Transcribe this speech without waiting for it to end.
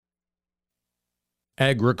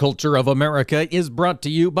Agriculture of America is brought to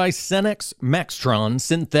you by StoneX Maxtron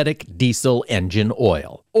Synthetic Diesel Engine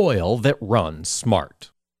Oil. Oil that runs smart.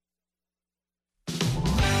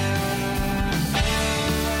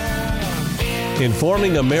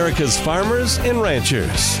 Informing America's farmers and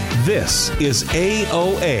ranchers. This is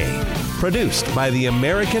AOA, produced by the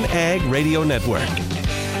American Ag Radio Network.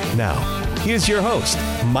 Now, here's your host,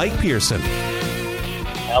 Mike Pearson.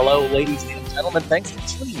 Hello, ladies and gentlemen. Thanks for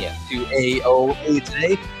tuning in to AOA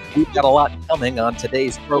today. We've got a lot coming on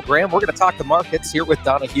today's program. We're going to talk the markets here with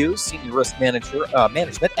Donna Hughes, Senior Risk Manager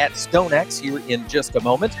Management at StoneX, here in just a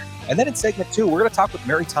moment. And then in segment 2, we're going to talk with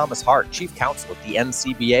Mary Thomas Hart, Chief Counsel at the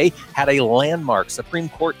NCBA, had a landmark Supreme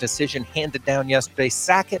Court decision handed down yesterday,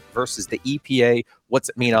 Sackett versus the EPA. What's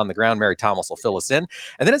it mean on the ground? Mary Thomas will fill us in.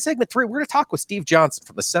 And then in segment 3, we're going to talk with Steve Johnson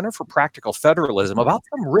from the Center for Practical Federalism about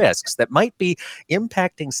some risks that might be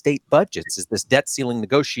impacting state budgets as this debt ceiling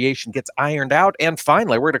negotiation gets ironed out. And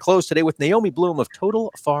finally, we're going to close today with Naomi Blohm of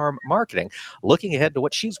Total Farm Marketing, looking ahead to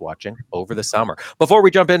what she's watching over the summer. Before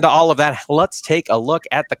we jump into all of that, let's take a look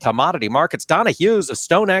at the commodity markets. Donna Hughes of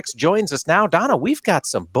StoneX joins us now. Donna, we've got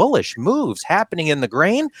some bullish moves happening in the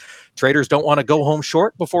grain. Traders don't want to go home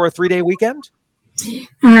short before a 3-day weekend.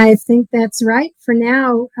 I think that's right. For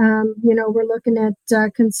now, we're looking at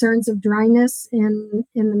concerns of dryness in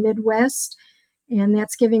the Midwest, and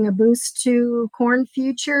that's giving a boost to corn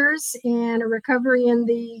futures, and a recovery in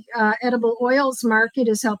the edible oils market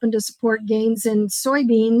is helping to support gains in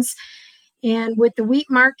soybeans. And with the wheat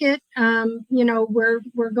market,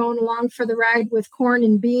 we're going along for the ride with corn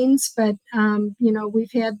and beans, but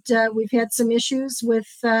we've had some issues with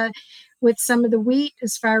some of the wheat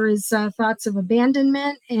as far as thoughts of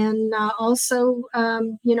abandonment, and also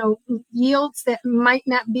yields that might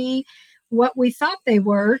not be what we thought they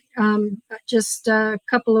were just a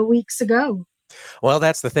couple of weeks ago. Well,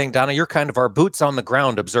 that's the thing, Donna. You're kind of our boots on the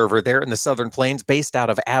ground observer there in the Southern Plains, based out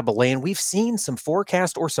of Abilene. We've seen some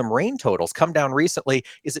forecast or some rain totals come down recently.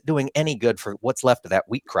 Is it doing any good for what's left of that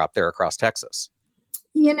wheat crop there across Texas?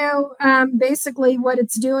 Basically what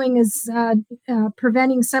it's doing is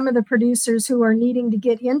preventing some of the producers who are needing to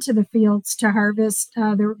get into the fields to harvest.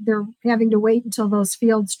 They're having to wait until those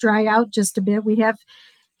fields dry out just a bit. We have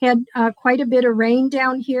had quite a bit of rain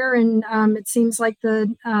down here, and it seems like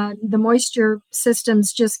the moisture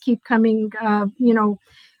systems just keep coming,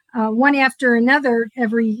 one after another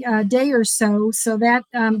every day or so. So that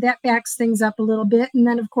backs things up a little bit. And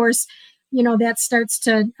then, of course, that starts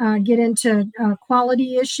to get into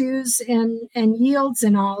quality issues and yields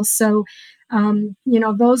and all. So,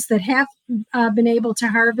 those that have been able to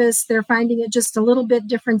harvest, they're finding it just a little bit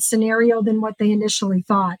different scenario than what they initially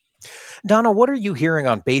thought. Donna, what are you hearing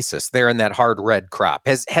on basis there in that hard red crop?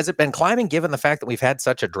 Has it been climbing given the fact that we've had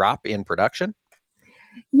such a drop in production?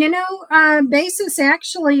 Basis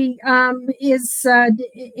actually has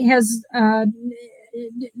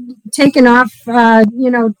taken off,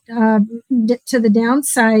 to the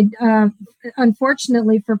downside,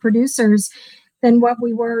 unfortunately for producers, than what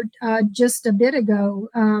we were just a bit ago.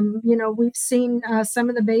 We've seen some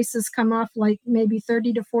of the bases come off like maybe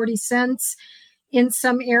 30 to 40 cents in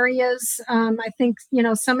some areas. I think,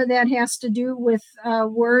 some of that has to do with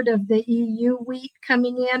word of the EU wheat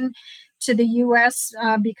coming in to the U.S.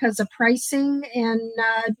 Because of pricing. And,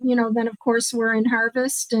 then, of course, we're in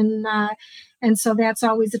harvest. And so that's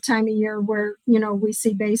always a time of year where, we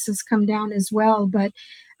see bases come down as well. But,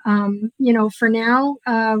 for now,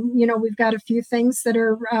 we've got a few things that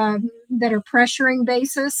are pressuring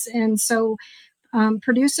basis. And so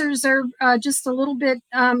producers are just a little bit,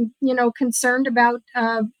 concerned about,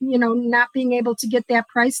 not being able to get that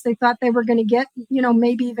price they thought they were going to get,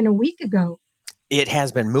 maybe even a week ago. It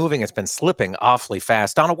has been moving. It's been slipping awfully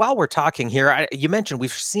fast. Donna, while we're talking here, you mentioned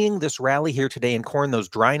we've seen this rally here today in corn, those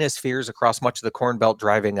dryness fears across much of the Corn Belt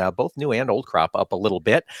driving both new and old crop up a little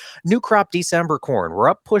bit. New crop December corn, we're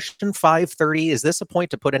up pushing 530. Is this a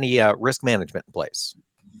point to put any risk management in place?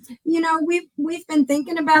 We've been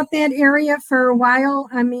thinking about that area for a while.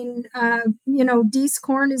 I mean, D's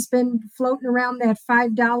corn has been floating around that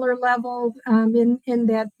 $5 level in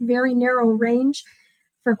that very narrow range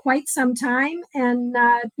for quite some time. And,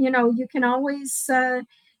 you can always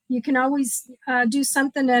do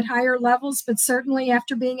something at higher levels, but certainly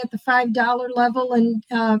after being at the $5 level and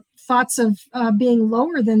thoughts of being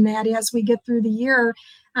lower than that as we get through the year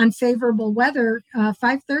on favorable weather,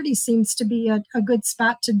 530 seems to be a good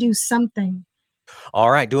spot to do something.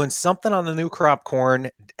 All right, doing something on the new crop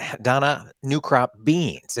corn. Donna, new crop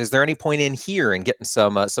beans. Is there any point in here in getting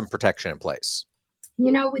some protection in place?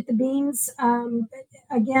 With the beans,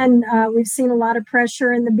 again, we've seen a lot of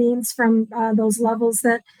pressure in the beans from those levels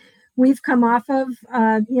that we've come off of,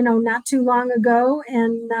 not too long ago.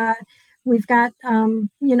 And we've got,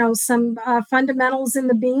 some fundamentals in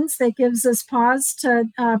the beans that gives us pause to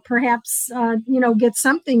perhaps, get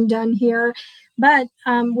something done here. But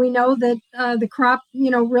we know that the crop,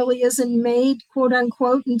 really isn't made, quote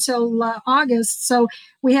unquote, until August. So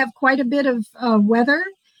we have quite a bit of weather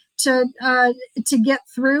to get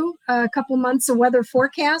through, a couple months of weather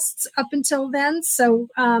forecasts up until then. So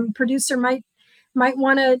producer might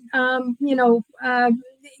want to,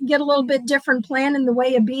 get a little bit different plan in the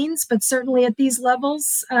way of beans. But certainly at these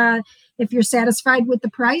levels, if you're satisfied with the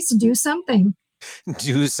price, do something.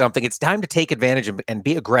 Do something. It's time to take advantage and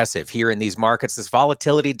be aggressive here in these markets. This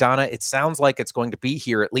volatility, Donna, it sounds like it's going to be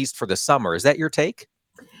here at least for the summer. Is that your take?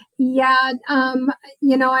 Yeah,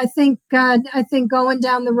 I think going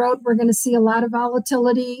down the road, we're going to see a lot of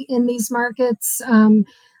volatility in these markets.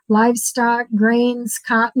 Livestock, grains,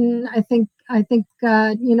 cotton. I think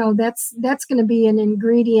that's going to be an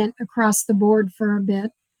ingredient across the board for a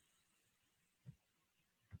bit.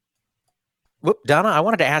 Donna, I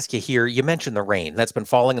wanted to ask you here, you mentioned the rain that's been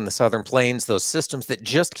falling in the southern plains, those systems that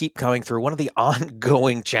just keep coming through. One of the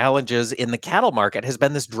ongoing challenges in the cattle market has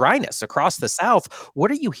been this dryness across the south.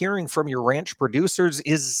 What are you hearing from your ranch producers?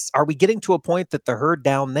 Are we getting to a point that the herd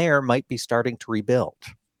down there might be starting to rebuild?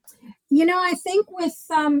 I think with,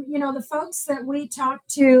 the folks that we talk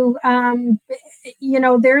to,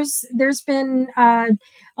 there's been a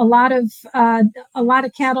lot of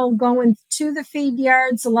cattle going to the feed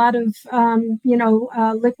yards, a lot of,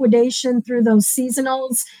 liquidation through those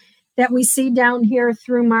seasonals that we see down here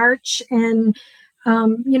through March. And,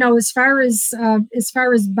 as far as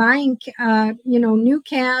buying, new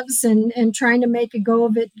calves and trying to make a go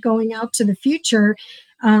of it going out to the future,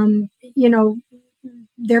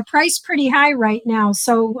 they're priced pretty high right now.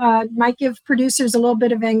 So might give producers a little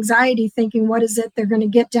bit of anxiety thinking, what is it they're going to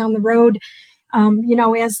get down the road,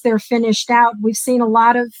 as they're finished out. We've seen a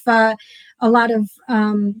lot of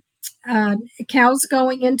cows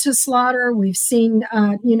going into slaughter. We've seen,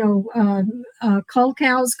 cull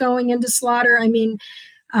cows going into slaughter. I mean,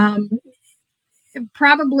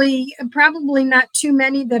 probably not too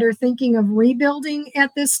many that are thinking of rebuilding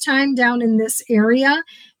at this time down in this area.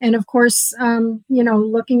 And of course,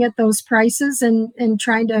 looking at those prices and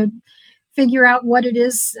trying to figure out what it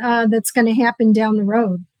is that's going to happen down the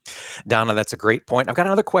road. Donna, that's a great point. I've got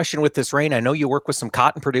another question with this rain. I know you work with some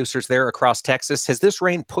cotton producers there across Texas. Has this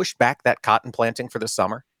rain pushed back that cotton planting for the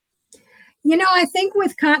summer? I think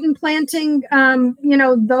with cotton planting,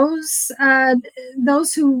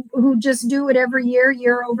 those who just do it every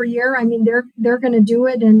year over year, I mean, they're going to do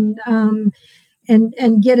it and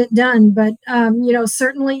get it done. But,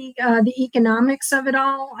 certainly the economics of it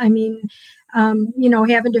all, I mean,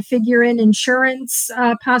 having to figure in insurance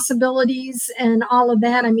possibilities and all of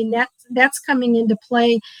that. I mean, that's coming into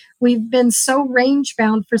play. We've been so range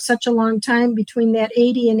bound for such a long time between that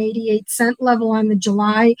 80 and 88 cent level on the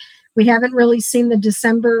July. We haven't really seen the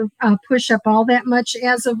December push up all that much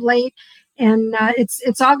as of late. And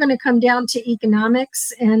it's all going to come down to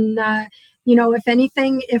economics. And, if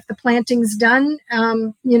anything, if the planting's done,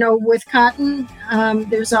 with cotton,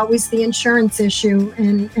 there's always the insurance issue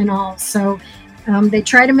and all. So they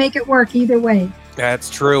try to make it work either way. That's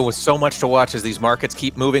true. With so much to watch as these markets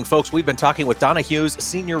keep moving. Folks, we've been talking with Donna Hughes,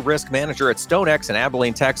 Senior Risk Manager at StoneX in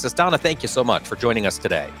Abilene, Texas. Donna, thank you so much for joining us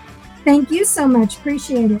today. Thank you so much.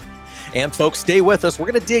 Appreciate it. And folks, stay with us.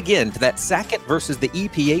 We're going to dig into that Sackett versus the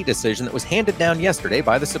EPA decision that was handed down yesterday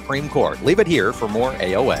by the Supreme Court. Leave it here for more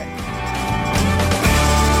AOA.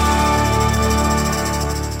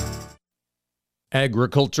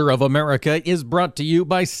 Agriculture of America is brought to you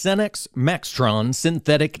by StoneX Maxtron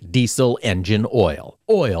Synthetic Diesel Engine Oil.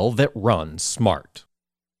 Oil that runs smart.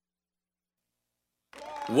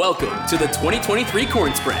 Welcome to the 2023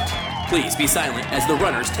 Corn Sprint. Please be silent as the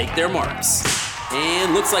runners take their marks.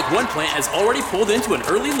 And looks like one plant has already pulled into an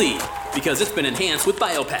early lead because it's been enhanced with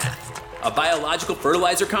Biopath, a biological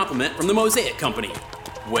fertilizer complement from the Mosaic Company.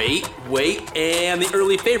 Wait, and the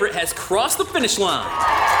early favorite has crossed the finish line.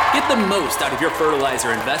 Get the most out of your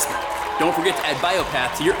fertilizer investment. Don't forget to add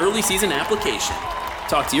Biopath to your early season application.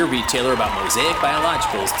 Talk to your retailer about Mosaic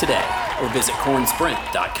Biologicals today or visit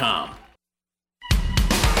cornsprint.com.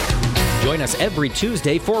 Join us every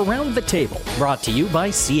Tuesday for Around the Table, brought to you by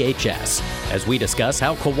CHS, as we discuss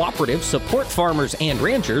how cooperatives support farmers and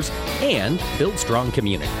ranchers and build strong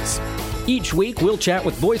communities. Each week, we'll chat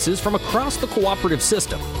with voices from across the cooperative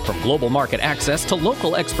system. From global market access to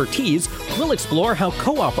local expertise, we'll explore how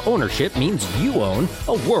co-op ownership means you own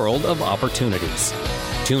a world of opportunities.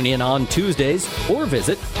 Tune in on Tuesdays or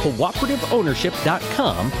visit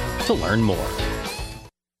cooperativeownership.com to learn more.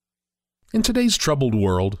 In today's troubled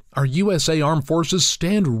world, our USA Armed Forces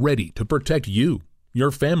stand ready to protect you, your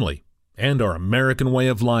family, and our American way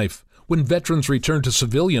of life. When veterans return to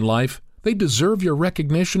civilian life, they deserve your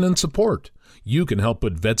recognition and support. You can help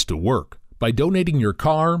put vets to work by donating your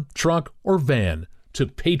car, truck, or van to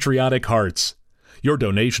Patriotic Hearts. Your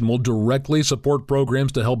donation will directly support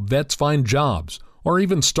programs to help vets find jobs or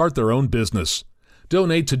even start their own business.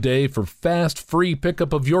 Donate today for fast, free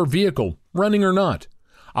pickup of your vehicle, running or not.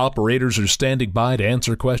 Operators are standing by to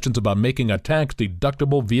answer questions about making a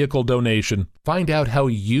tax-deductible vehicle donation. Find out how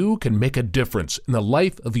you can make a difference in the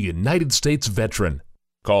life of a United States veteran.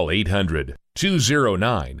 Call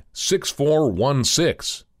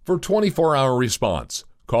 800-209-6416 for 24-hour response.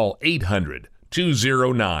 Call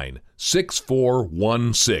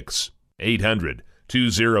 800-209-6416.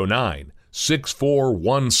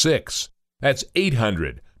 800-209-6416. That's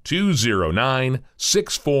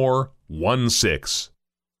 800-209-6416.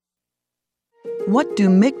 What do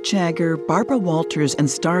Mick Jagger, Barbara Walters, and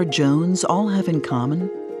Star Jones all have in common?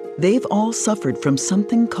 They've all suffered from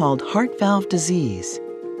something called heart valve disease.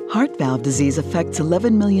 Heart valve disease affects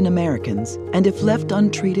 11 million Americans, and if left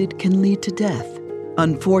untreated, can lead to death.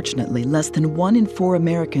 Unfortunately, less than 1 in 4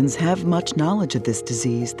 Americans have much knowledge of this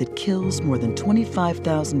disease that kills more than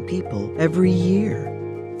 25,000 people every year.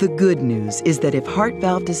 The good news is that if heart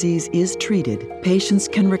valve disease is treated, patients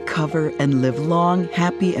can recover and live long,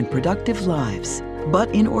 happy, and productive lives. But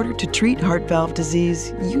in order to treat heart valve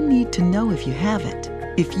disease, you need to know if you have it.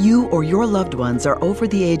 If you or your loved ones are over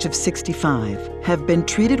the age of 65, have been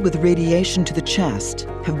treated with radiation to the chest,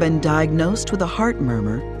 have been diagnosed with a heart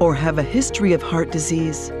murmur, or have a history of heart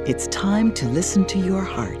disease, it's time to listen to your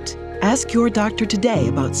heart. Ask your doctor today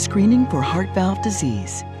about screening for heart valve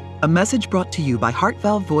disease. A message brought to you by Heart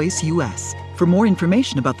Valve Voice US. For more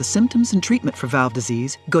information about the symptoms and treatment for valve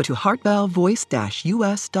disease, go to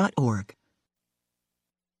heartvalvevoice-us.org.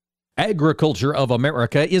 Agriculture of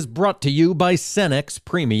America is brought to you by StoneX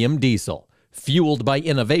Premium Diesel, fueled by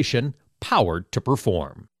innovation, powered to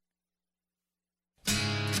perform.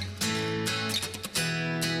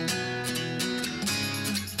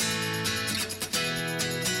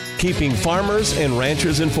 Keeping farmers and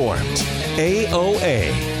ranchers informed.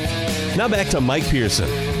 AOA. Now back to Mike Pearson.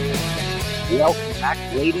 Welcome back,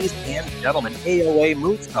 ladies and gentlemen. AOA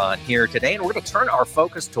moves on here today, and we're going to turn our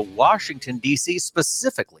focus to Washington, D.C.,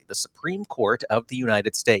 specifically the Supreme Court of the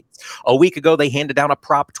United States. A week ago, they handed down a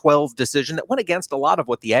Prop 12 decision that went against a lot of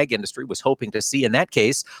what the ag industry was hoping to see in that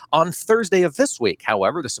case. On Thursday of this week,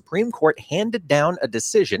 however, the Supreme Court handed down a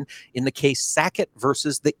decision in the case Sackett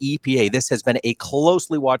versus the EPA. This has been a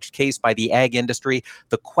closely watched case by the ag industry.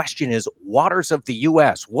 The question is, waters of the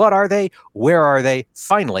U.S., what are they? Where are they?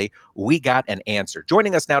 Finally, we got an answer.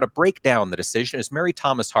 Joining us now to break down the decision is Mary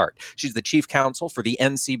Thomas Hart. She's the chief counsel for the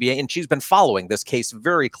NCBA, and she's been following this case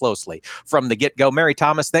very closely from the get-go. Mary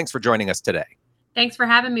Thomas, thanks for joining us today. Thanks for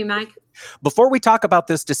having me, Mike. Before we talk about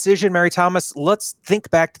this decision, Mary Thomas, let's think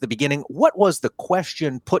back to the beginning. What was the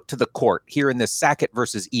question put to the court here in this Sackett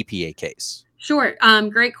versus EPA case? Sure.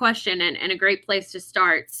 Great question and a great place to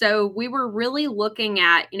start. So we were really looking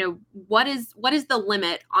at, what is the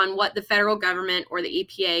limit on what the federal government or the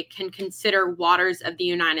EPA can consider waters of the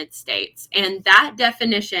United States? And that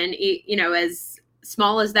definition, as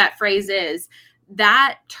small as that phrase is,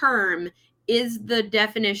 that term is the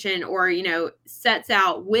definition or, sets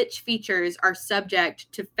out which features are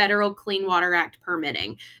subject to federal Clean Water Act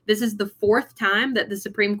permitting. This is the 4th time that the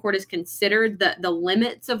Supreme Court has considered the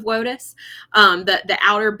limits of WOTUS, the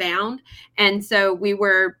outer bound. And so we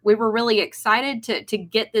were really excited to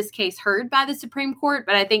get this case heard by the Supreme Court,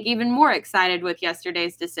 but I think even more excited with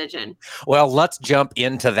yesterday's decision. Well, let's jump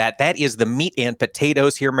into that. That is the meat and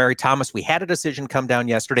potatoes here, Mary Thomas. We had a decision come down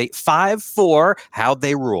yesterday, 5-4. How'd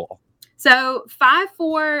they rule? So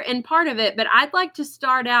 5-4 in part of it, but I'd like to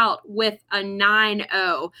start out with a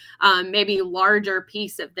 9-0, maybe larger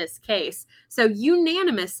piece of this case. So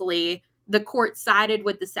unanimously, the court sided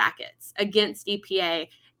with the Sacketts against EPA.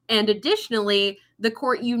 And additionally, the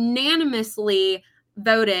court unanimously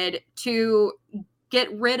voted to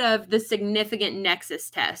get rid of the significant nexus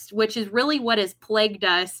test, which is really what has plagued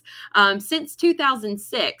us since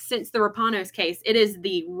 2006, since the Rapanos case. It is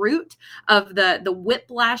the root of the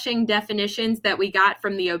whiplashing definitions that we got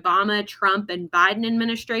from the Obama, Trump, and Biden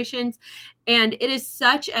administrations. And it is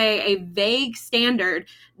such a vague standard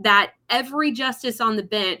that every justice on the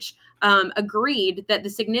bench agreed that the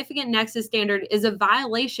significant nexus standard is a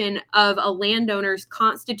violation of a landowner's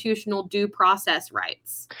constitutional due process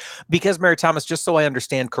rights. Because, Mary Thomas, just so I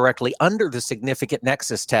understand correctly, under the significant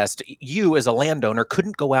nexus test, you as a landowner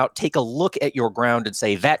couldn't go out, take a look at your ground and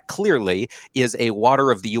say that clearly is a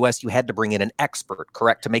water of the U.S. You had to bring in an expert,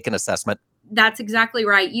 correct, to make an assessment? That's exactly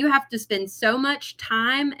right. You have to spend so much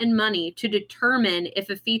time and money to determine if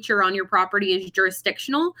a feature on your property is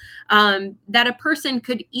jurisdictional, that a person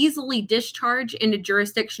could easily discharge into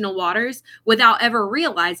jurisdictional waters without ever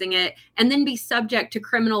realizing it, and then be subject to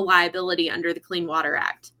criminal liability under the Clean Water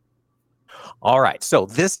Act. All right. So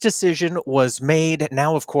this decision was made.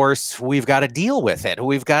 Now, of course, we've got to deal with it.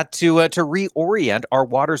 We've got to reorient our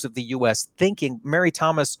waters of the U.S. thinking. Mary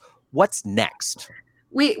Thomas, what's next?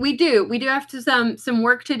 We do have to some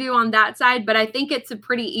work to do on that side, but I think it's a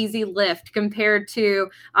pretty easy lift compared to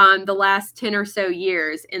the last 10 or so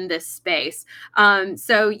years in this space.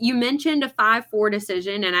 So you mentioned a 5-4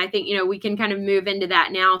 decision, and I think we can kind of move into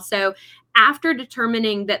that now. So after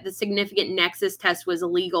determining that the significant nexus test was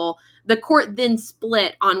illegal, the court then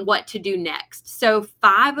split on what to do next. So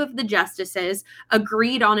 5 of the justices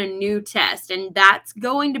agreed on a new test, and that's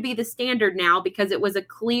going to be the standard now because it was a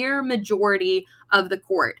clear majority of the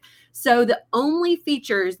court. So the only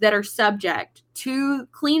features that are subject to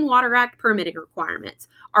Clean Water Act permitting requirements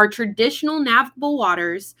are traditional navigable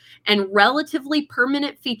waters and relatively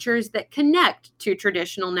permanent features that connect to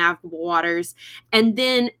traditional navigable waters, and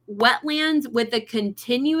then wetlands with a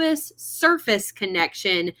continuous surface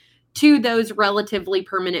connection to those relatively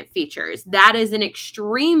permanent features. That is an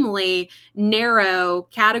extremely narrow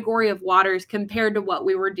category of waters compared to what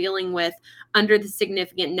we were dealing with under the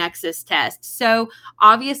significant nexus test. So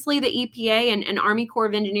obviously the EPA and Army Corps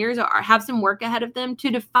of Engineers have some work ahead of them to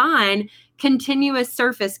define continuous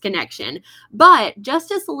surface connection. But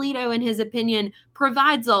Justice Alito, in his opinion,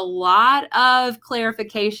 provides a lot of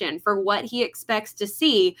clarification for what he expects to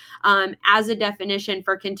see as a definition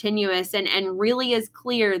for continuous, and really is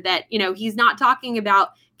clear that, he's not talking about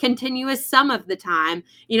continuous some of the time.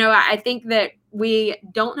 I think that we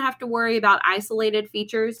don't have to worry about isolated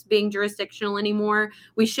features being jurisdictional anymore.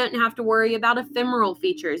 We shouldn't have to worry about ephemeral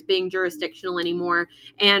features being jurisdictional anymore.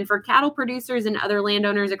 And for cattle producers and other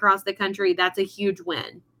landowners across the country, that's a huge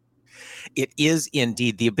win. It is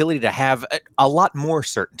indeed the ability to have a lot more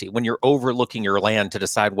certainty when you're overlooking your land to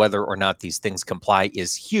decide whether or not these things comply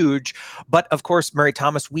is huge. But of course, Mary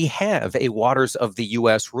Thomas, we have a Waters of the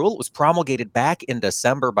U.S. rule. It was promulgated back in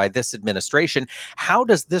December by this administration. How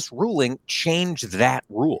does this ruling change that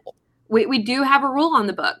rule? We do have a rule on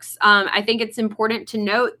the books. I think it's important to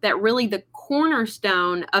note that really the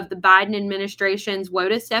cornerstone of the Biden administration's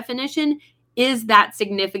WOTUS definition is that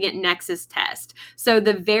significant nexus test. So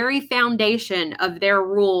the very foundation of their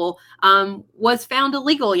rule was found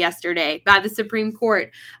illegal yesterday by the Supreme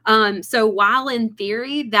Court. So while in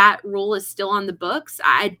theory that rule is still on the books,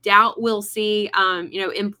 I doubt we'll see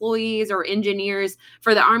employees or engineers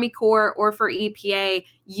for the Army Corps or for EPA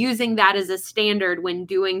using that as a standard when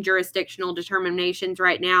doing jurisdictional determinations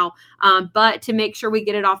right now. But to make sure we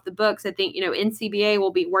get it off the books, I think, NCBA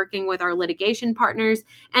will be working with our litigation partners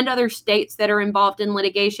and other states that are involved in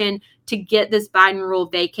litigation to get this Biden rule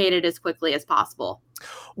vacated as quickly as possible.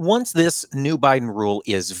 Once this new Biden rule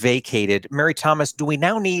is vacated, Mary Thomas, do we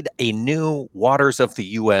now need a new Waters of the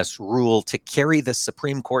U.S. rule to carry the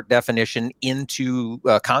Supreme Court definition into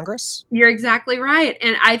Congress? You're exactly right.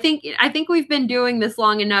 And I think we've been doing this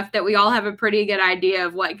long enough that we all have a pretty good idea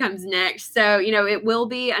of what comes next. So, it will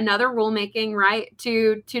be another rulemaking, right,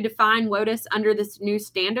 to define WOTUS under this new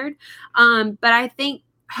standard. But I think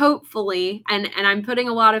hopefully, and I'm putting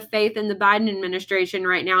a lot of faith in the Biden administration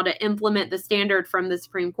right now to implement the standard from the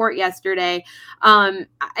Supreme Court yesterday.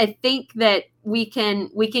 I think that we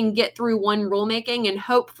can get through one rulemaking and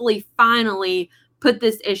hopefully finally put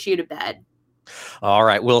this issue to bed. All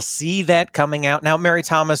right, we'll see that coming out. Now, Mary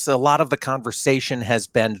Thomas, a lot of the conversation has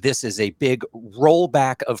been this is a big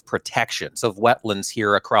rollback of protections of wetlands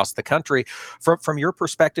here across the country. From your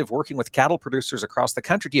perspective, working with cattle producers across the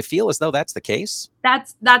country, do you feel as though that's the case?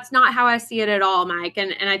 That's not how I see it at all, Mike.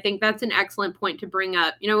 And I think that's an excellent point to bring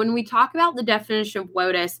up. When we talk about the definition of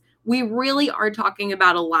WOTUS, we really are talking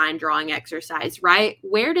about a line drawing exercise, right?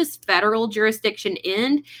 Where does federal jurisdiction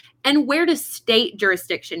end and where does state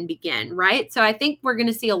jurisdiction begin, right? So I think we're going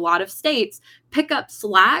to see a lot of states pick up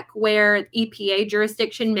slack where EPA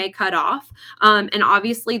jurisdiction may cut off. And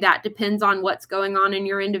obviously that depends on what's going on in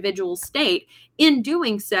your individual state. In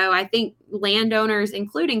doing so, I think landowners,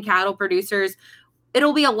 including cattle producers,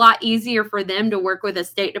 it'll be a lot easier for them to work with a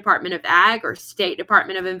state Department of Ag or state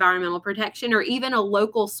Department of Environmental Protection or even a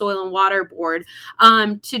local soil and water board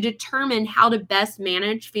to determine how to best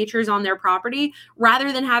manage features on their property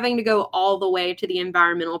rather than having to go all the way to the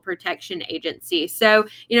Environmental Protection Agency. So,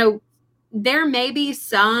 there may be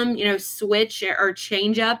some, switch or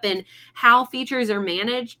change up in how features are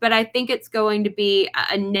managed, but I think it's going to be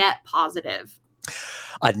a net positive.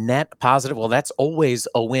 A net positive. Well, that's always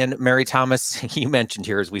a win. Mary Thomas, you mentioned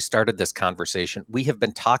here as we started this conversation, we have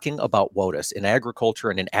been talking about WOTUS in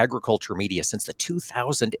agriculture and in agriculture media since the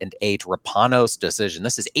 2008 Rapanos decision.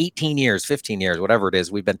 This is 18 years, 15 years, whatever it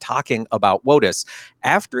is. We've been talking about WOTUS.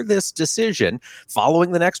 After this decision,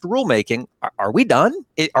 following the next rulemaking, are we done?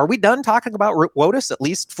 Are we done talking about WOTUS, at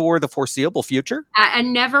least for the foreseeable future? I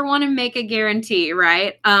never want to make a guarantee,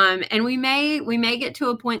 right? And we may get to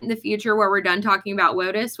a point in the future where we're done talking about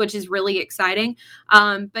WOTUS, which is really exciting.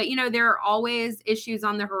 But, there are always issues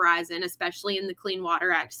on the horizon, especially in the Clean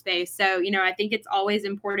Water Act space. So, I think it's always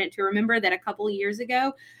important to remember that a couple of years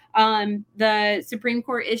ago, the Supreme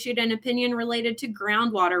Court issued an opinion related to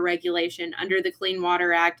groundwater regulation under the Clean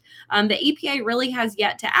Water Act. The EPA really has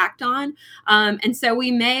yet to act on. And so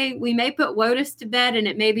we may put WOTUS to bed, and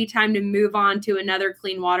it may be time to move on to another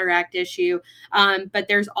Clean Water Act issue. But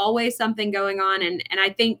there's always something going on. And I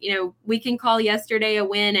think, we can call yesterday a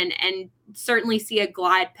win and certainly see a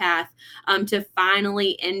glide path to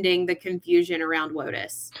finally ending the confusion around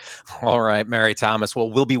WOTUS. All right, Mary Thomas. Well,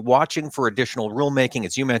 we'll be watching for additional rulemaking.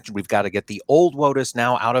 As you mentioned, we've got to get the old WOTUS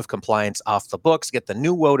now out of compliance off the books, get the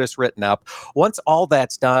new WOTUS written up. Once all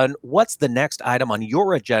that's done, what's the next item on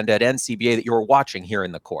your agenda at NCBA that you're watching here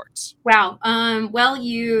in the courts? Wow.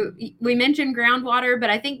 We mentioned groundwater, but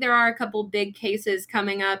I think there are a couple big cases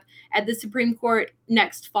coming up at the Supreme Court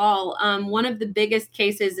next fall. One of the biggest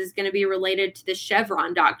cases is going to be related to the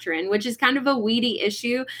Chevron doctrine, which is kind of a weedy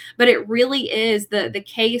issue, but it really is the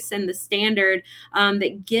case and the standard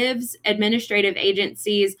that gives administrative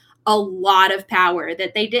agencies a lot of power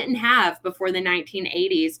that they didn't have before the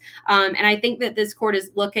 1980s. And I think that this court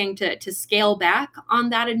is looking to scale back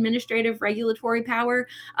on that administrative regulatory power,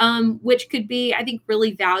 which could be, I think,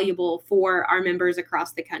 really valuable for our members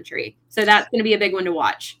across the country. So that's going to be a big one to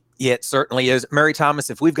watch. Yeah, it certainly is. Mary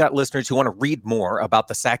Thomas, if we've got listeners who want to read more about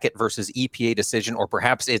the Sackett versus EPA decision, or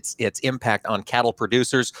perhaps its impact on cattle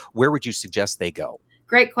producers, where would you suggest they go?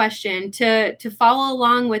 Great question. To follow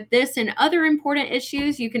along with this and other important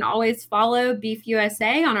issues, you can always follow Beef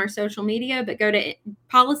USA on our social media, but go to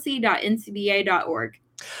policy.ncba.org.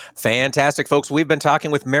 Fantastic, folks. We've been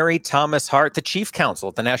talking with Mary Thomas Hart, the Chief Counsel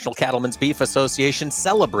at the National Cattlemen's Beef Association,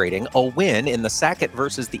 celebrating a win in the Sackett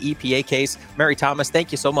versus the EPA case. Mary Thomas,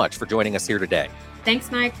 thank you so much for joining us here today.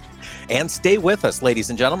 Thanks, Mike. And stay with us,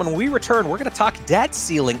 ladies and gentlemen. When we return, we're going to talk debt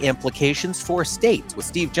ceiling implications for states with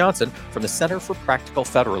Steve Johnson from the Center for Practical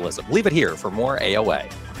Federalism. Leave it here for more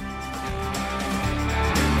AOA.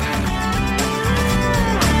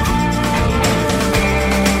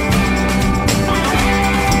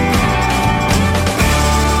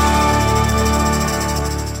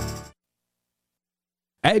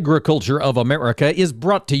 Agriculture of America is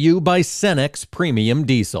brought to you by StoneX Premium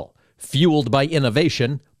Diesel, fueled by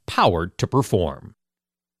innovation, powered to perform.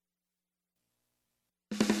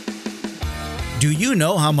 Do you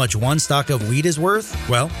know how much one stalk of wheat is worth?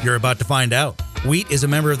 Well, you're about to find out. Wheat is a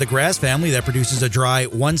member of the grass family that produces a dry,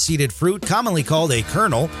 one-seeded fruit commonly called a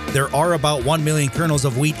kernel. There are about 1 million kernels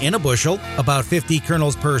of wheat in a bushel, about 50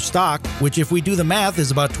 kernels per stalk, which if we do the math is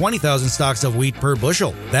about 20,000 stalks of wheat per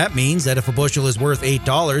bushel. That means that if a bushel is worth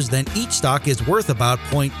 $8, then each stalk is worth about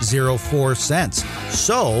 0.04 cents.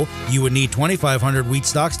 So, you would need 2,500 wheat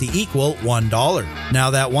stalks to equal $1. Now,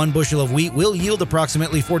 that one bushel of wheat will yield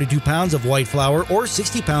approximately 42 pounds of white flour or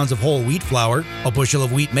 60 pounds of whole wheat flour. A bushel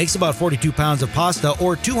of wheat makes about 42 pounds of pasta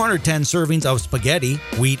or 210 servings of spaghetti.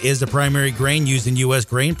 Wheat is the primary grain used in U.S.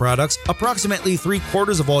 grain products. Approximately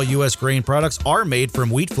 3/4 of all U.S. grain products are made from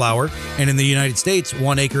wheat flour. And in the United States,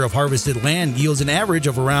 1 acre of harvested land yields an average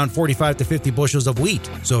of around 45 to 50 bushels of wheat.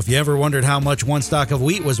 So if you ever wondered how much one stalk of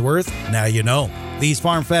wheat was worth, now you know. These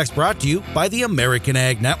farm facts brought to you by the American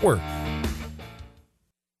Ag Network.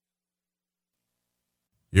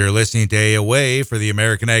 You're listening to AOA for the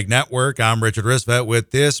American Ag Network. I'm Richard Risvet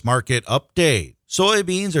with this market update.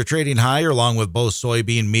 Soybeans are trading higher along with both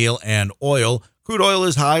soybean meal and oil. Crude oil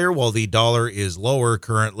is higher while the dollar is lower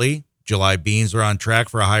currently. July beans are on track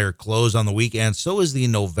for a higher close on the week, and so is the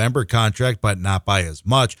November contract, but not by as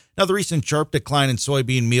much. Now, the recent sharp decline in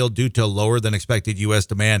soybean meal due to lower than expected U.S.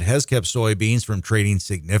 demand has kept soybeans from trading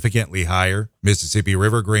significantly higher. Mississippi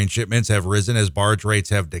River grain shipments have risen as barge rates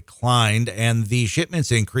have declined, and the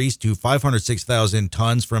shipments increased to 506,000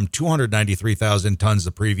 tons from 293,000 tons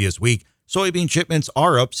the previous week. Soybean shipments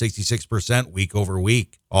are up 66% week over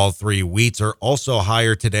week. All three wheats are also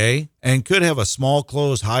higher today and could have a small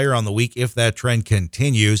close higher on the week if that trend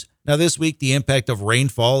continues. Now, this week, the impact of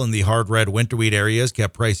rainfall in the hard red winter wheat areas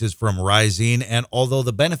kept prices from rising, and although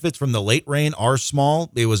the benefits from the late rain are small,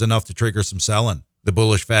 it was enough to trigger some selling. The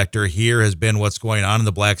bullish factor here has been what's going on in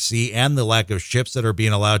the Black Sea and the lack of ships that are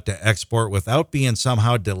being allowed to export without being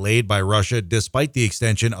somehow delayed by Russia, despite the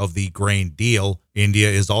extension of the grain deal. India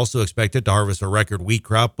is also expected to harvest a record wheat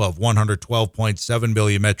crop of 112.7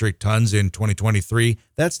 million metric tons in 2023.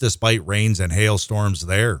 That's despite rains and hailstorms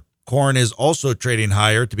there. Corn is also trading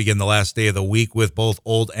higher to begin the last day of the week, with both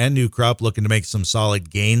old and new crop looking to make some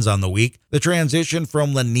solid gains on the week. The transition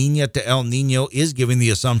from La Nina to El Nino is giving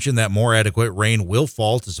the assumption that more adequate rain will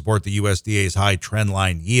fall to support the USDA's high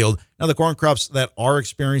trendline yield. Now, the corn crops that are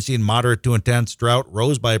experiencing moderate to intense drought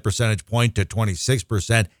rose by a percentage point to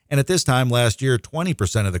 26%, and at this time last year,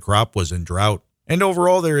 20% of the crop was in drought. And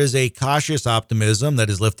overall, there is a cautious optimism that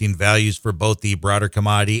is lifting values for both the broader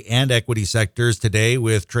commodity and equity sectors today,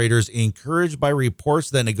 with traders encouraged by reports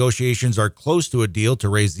that negotiations are close to a deal to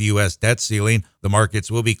raise the U.S. debt ceiling. The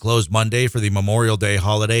markets will be closed Monday for the Memorial Day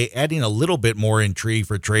holiday, adding a little bit more intrigue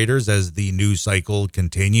for traders as the news cycle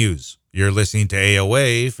continues. You're listening to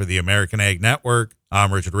AOA for the American Ag Network.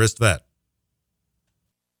 I'm Richard Ristvet.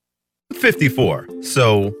 54.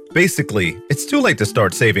 So basically, it's too late to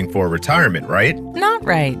start saving for retirement, right? Not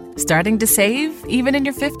right. Starting to save, even in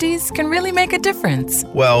your 50s, can really make a difference.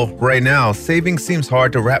 Well, right now, saving seems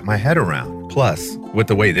hard to wrap my head around. Plus, with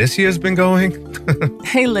the way this year's been going...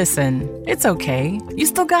 Hey, listen, it's okay. You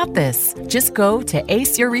still got this. Just go to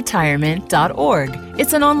aceyourretirement.org.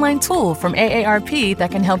 It's an online tool from AARP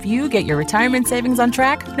that can help you get your retirement savings on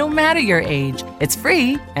track no matter your age. It's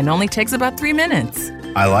free and only takes about 3 minutes.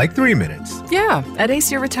 I like 3 minutes. Yeah, at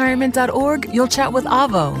aceyourretirement.org, you'll chat with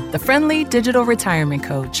Avo, the friendly digital retirement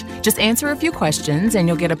coach. Just answer a few questions and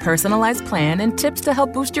you'll get a personalized plan and tips to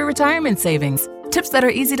help boost your retirement savings. Tips that are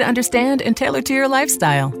easy to understand and tailored to your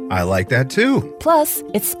lifestyle. I like that too. Plus,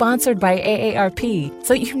 it's sponsored by AARP,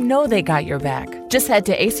 so you know they got your back. Just head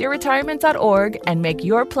to aceyourretirement.org and make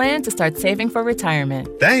your plan to start saving for retirement.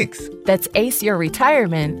 Thanks. That's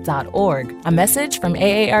aceyourretirement.org. A message from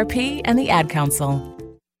AARP and the Ad Council.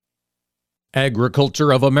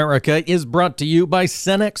 Agriculture of America is brought to you by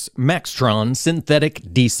StoneX Maxtron Synthetic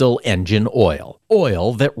Diesel Engine Oil.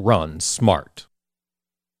 Oil that runs smart.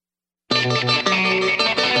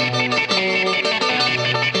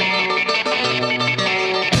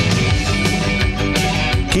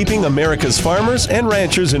 Keeping America's farmers and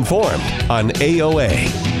ranchers informed on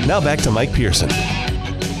AOA. Now back to Mike Pearson.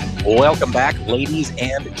 Welcome back, ladies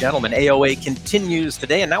and gentlemen. AOA continues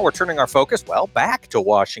today, and now we're turning our focus, back to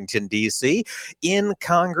Washington, D.C. In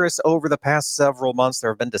Congress over the past several months,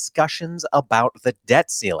 there have been discussions about the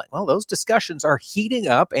debt ceiling. Well, those discussions are heating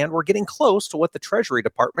up, and we're getting close to what the Treasury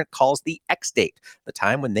Department calls the X date, the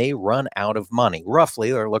time when they run out of money.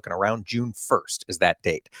 Roughly, they're looking around June 1st is that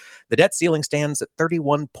date. The debt ceiling stands at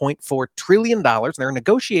 $31.4 trillion. There are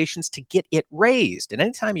negotiations to get it raised. And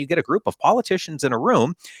anytime you get a group of politicians in a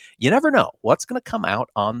room, you never know what's going to come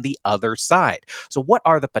out on the other side. So what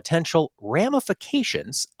are the potential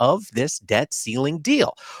ramifications of this debt ceiling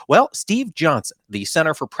deal? Well, Steve Johnson, the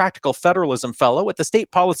Center for Practical Federalism Fellow at the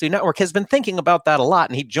State Policy Network, has been thinking about that a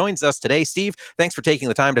lot, and he joins us today. Steve, thanks for taking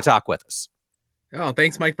the time to talk with us. Oh,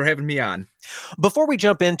 thanks, Mike, for having me on. Before we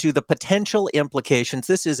jump into the potential implications,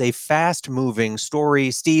 this is a fast-moving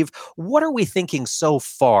story. Steve, what are we thinking so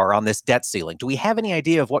far on this debt ceiling? Do we have any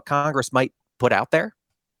idea of what Congress might put out there?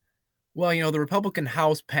 Well, the Republican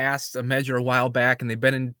House passed a measure a while back, and they've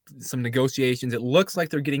been in some negotiations. It looks like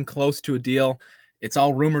they're getting close to a deal. It's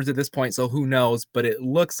all rumors at this point, so who knows? But it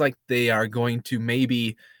looks like they are going to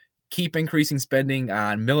maybe keep increasing spending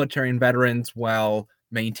on military and veterans while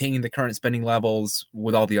maintaining the current spending levels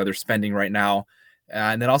with all the other spending right now.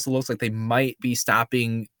 And it also looks like they might be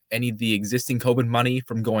stopping any of the existing COVID money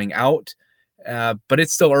from going out. But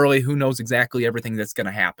it's still early. Who knows exactly everything that's going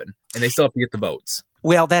to happen? And they still have to get the votes.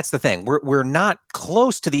 Well, that's the thing. We're not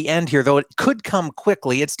close to the end here, though it could come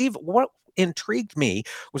quickly. And Steve, what intrigued me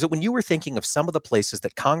was that when you were thinking of some of the places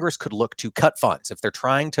that Congress could look to cut funds if they're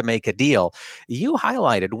trying to make a deal, you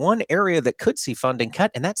highlighted one area that could see funding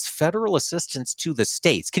cut, and that's federal assistance to the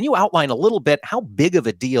states. Can you outline a little bit how big of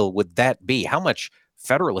a deal would that be? How much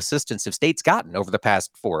federal assistance have states gotten over the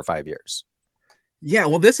past 4 or 5 years? Yeah,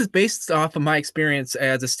 well, this is based off of my experience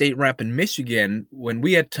as a state rep in Michigan. When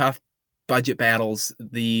we had tough budget battles,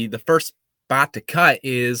 the first spot to cut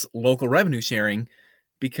is local revenue sharing,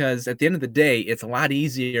 because at the end of the day, it's a lot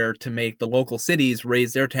easier to make the local cities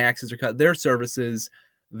raise their taxes or cut their services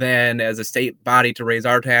than as a state body to raise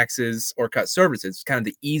our taxes or cut services. It's kind of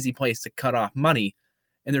the easy place to cut off money.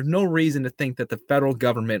 And there's no reason to think that the federal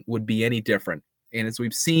government would be any different. And as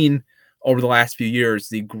we've seen over the last few years,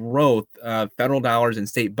 the growth of federal dollars in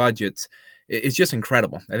state budgets is just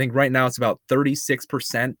incredible. I think right now it's about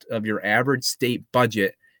 36% of your average state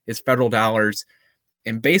budget is federal dollars.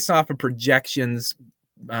 And based off of projections,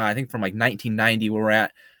 I think from like 1990, where we're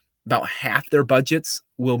at, about half their budgets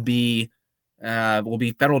will be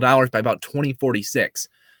federal dollars by about 2046.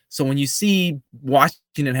 So when you see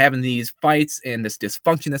Washington having these fights and this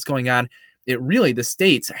dysfunction that's going on, the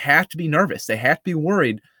states have to be nervous. They have to be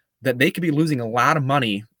worried that they could be losing a lot of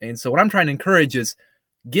money. And so what I'm trying to encourage is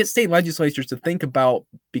get state legislatures to think about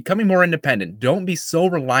becoming more independent. Don't be so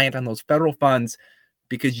reliant on those federal funds,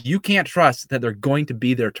 because you can't trust that they're going to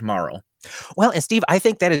be there tomorrow. Well, and Steve, I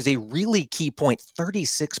think that is a really key point.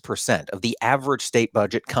 36% of the average state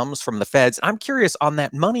budget comes from the feds. I'm curious on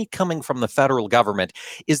that money coming from the federal government.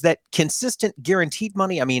 Is that consistent guaranteed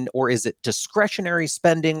money? I mean, or is it discretionary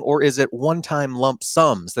spending, or is it one-time lump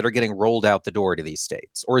sums that are getting rolled out the door to these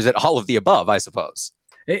states? Or is it all of the above, I suppose?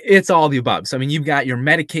 It's all the above. So, I mean, you've got your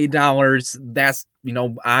Medicaid dollars, that's,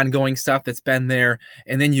 ongoing stuff that's been there.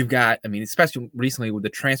 And then you've got, especially recently with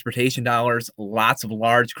the transportation dollars, lots of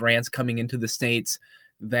large grants coming into the states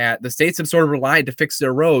that the states have sort of relied to fix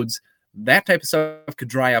their roads. That type of stuff could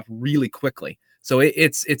dry up really quickly. So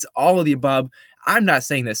it's all of the above. I'm not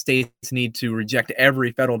saying that states need to reject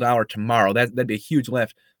every federal dollar tomorrow. That'd be a huge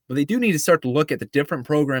lift. But they do need to start to look at the different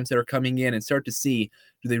programs that are coming in and start to see,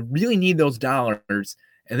 do they really need those dollars?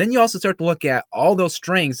 And then you also start to look at all those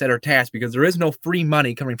strings that are attached, because there is no free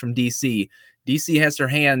money coming from D.C. D.C. has their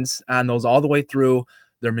hands on those all the way through.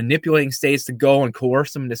 They're manipulating states to go and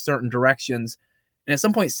coerce them into certain directions. And at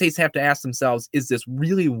some point, states have to ask themselves, is this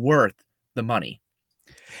really worth the money?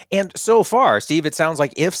 And so far, Steve, it sounds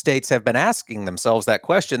like if states have been asking themselves that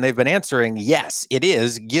question, they've been answering, yes, it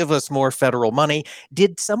is. Give us more federal money.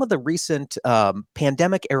 Did some of the recent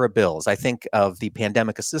pandemic era bills, I think of the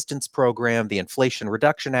Pandemic Assistance Program, the Inflation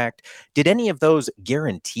Reduction Act, did any of those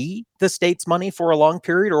guarantee the states money for a long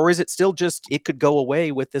period? Or is it still just it could go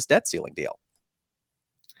away with this debt ceiling deal?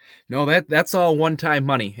 No, that's all one-time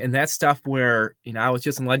money. And that's stuff where, I was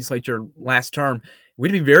just in legislature last term.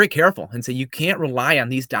 We'd be very careful and say you can't rely on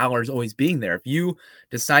these dollars always being there. If you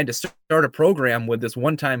decide to start a program with this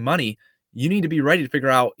one-time money, you need to be ready to figure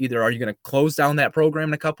out, either are you going to close down that program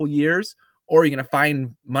in a couple years, or are you going to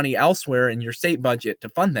find money elsewhere in your state budget to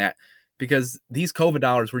fund that? Because these COVID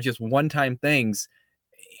dollars were just one-time things.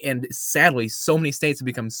 And sadly, so many states have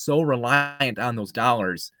become so reliant on those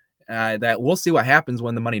dollars that we'll see what happens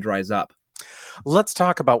when the money dries up. Let's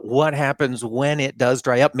talk about what happens when it does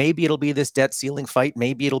dry up. Maybe it'll be this debt ceiling fight.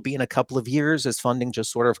 Maybe it'll be in a couple of years as funding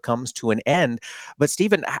just sort of comes to an end. But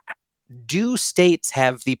Stephen, do states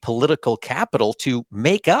have the political capital to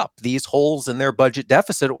make up these holes in their budget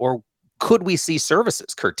deficit, or could we see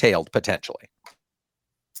services curtailed potentially?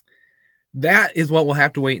 That is what we'll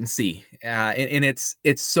have to wait and see. And it's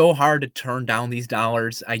so hard to turn down these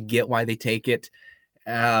dollars. I get why they take it.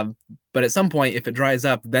 But at some point, if it dries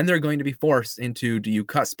up, then they're going to be forced into, do you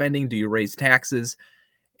cut spending? Do you raise taxes?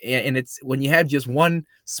 And it's when you have just one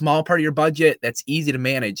small part of your budget, that's easy to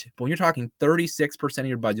manage. But when you're talking 36% of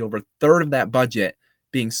your budget, over a third of that budget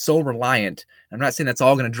being so reliant, I'm not saying that's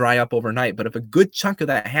all going to dry up overnight, but if a good chunk of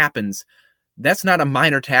that happens, that's not a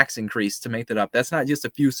minor tax increase to make that up. That's not just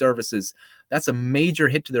a few services. That's a major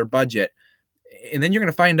hit to their budget. And then you're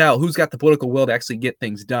going to find out who's got the political will to actually get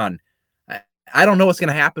things done. I don't know what's going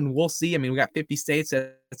to happen. We'll see. We got 50 states.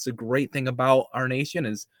 That's a great thing about our nation,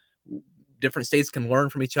 is different states can learn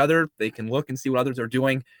from each other. They can look and see what others are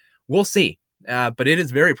doing. We'll see. But it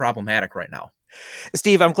is very problematic right now.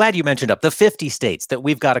 Steve, I'm glad you mentioned the 50 states that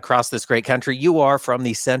we've got across this great country. You are from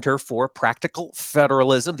the Center for Practical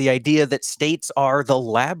Federalism, the idea that states are the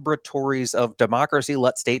laboratories of democracy.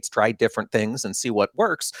 Let states try different things and see what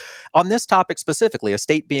works. On this topic specifically, a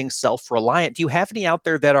state being self-reliant, do you have any out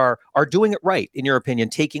there that are doing it right, in your opinion,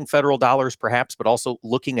 taking federal dollars perhaps, but also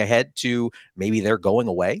looking ahead to maybe they're going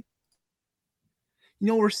away?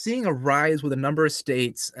 We're seeing a rise with a number of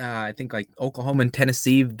states. I think like Oklahoma and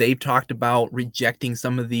Tennessee, they've talked about rejecting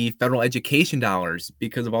some of the federal education dollars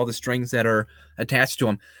because of all the strings that are attached to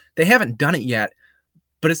them. They haven't done it yet,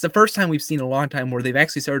 but it's the first time we've seen in a long time where they've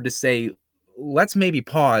actually started to say, let's maybe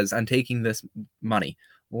pause on taking this money.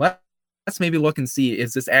 Let's maybe look and see,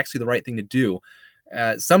 is this actually the right thing to do?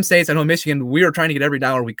 Some states, I know in Michigan, we were trying to get every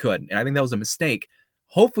dollar we could, and I think that was a mistake.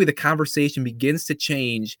 Hopefully the conversation begins to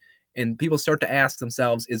change and people start to ask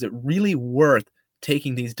themselves, is it really worth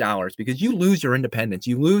taking these dollars? Because you lose your independence,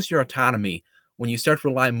 you lose your autonomy when you start to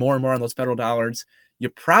rely more and more on those federal dollars.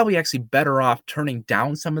 You're probably actually better off turning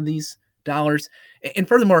down some of these dollars. And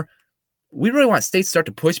furthermore, we really want states to start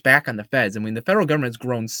to push back on the feds. I mean, the federal government has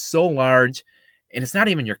grown so large, and it's not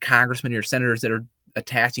even your congressmen or your senators that are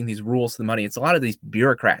attaching these rules to the money. It's a lot of these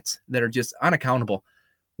bureaucrats that are just unaccountable.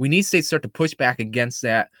 We need states to start to push back against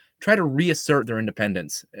that, try to reassert their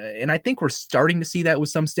independence. And I think we're starting to see that with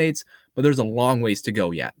some states, but there's a long ways to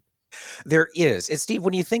go yet. There is. And Steve,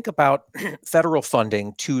 when you think about federal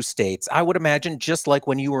funding to states, I would imagine just like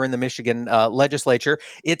when you were in the Michigan legislature,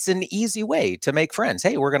 it's an easy way to make friends.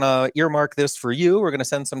 Hey, we're going to earmark this for you. We're going to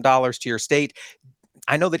send some dollars to your state.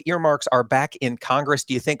 I know that earmarks are back in Congress.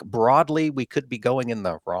 Do you think broadly we could be going in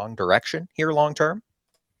the wrong direction here long term?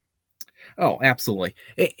 Oh, absolutely.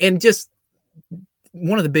 And just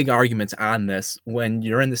one of the big arguments on this, when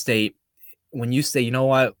you're in the state, when you say, you know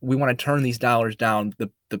what, we want to turn these dollars down,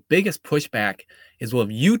 the biggest pushback is, well,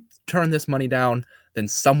 if you turn this money down, then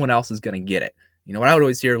someone else is going to get it. What I would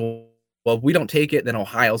always hear, well, if we don't take it, then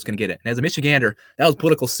Ohio's going to get it. And as a Michigander, that was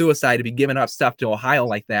political suicide to be giving up stuff to Ohio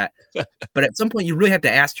like that. But at some point, you really have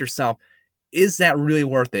to ask yourself, is that really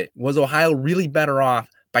worth it? Was Ohio really better off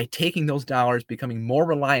by taking those dollars, becoming more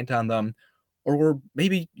reliant on them? Or were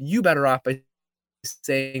maybe you better off by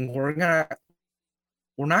saying, we're not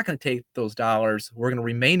going to take those dollars. We're going to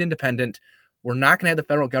remain independent. We're not going to have the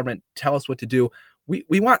federal government tell us what to do.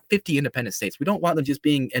 We want 50 independent states. We don't want them just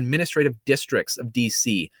being administrative districts of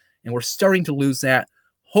DC. And we're starting to lose that.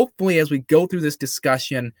 Hopefully, as we go through this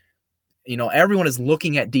discussion, everyone is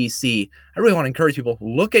looking at DC. I really want to encourage people,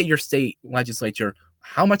 look at your state legislature.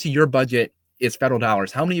 How much of your budget is federal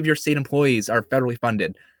dollars? How many of your state employees are federally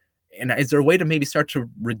funded? And is there a way to maybe start to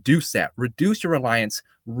reduce that, reduce your reliance,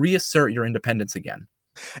 reassert your independence again?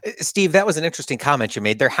 Steve, that was an interesting comment you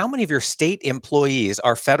made there. How many of your state employees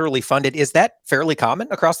are federally funded? Is that fairly common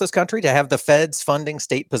across this country to have the feds funding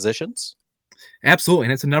state positions? Absolutely.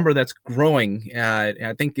 And it's a number that's growing.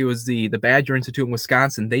 I think it was the Badger Institute in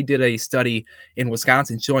Wisconsin. They did a study in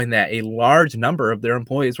Wisconsin showing that a large number of their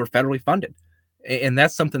employees were federally funded. And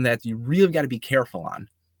that's something that you really got to be careful on.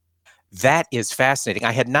 That is fascinating.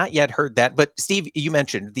 I had not yet heard that. But Steve, you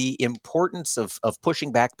mentioned the importance of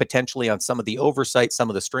pushing back potentially on some of the oversight, some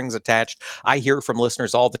of the strings attached. I hear from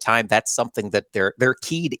listeners all the time that's something that they're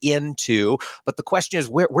keyed into. But the question is,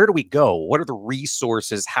 where do we go? What are the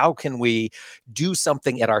resources? How can we do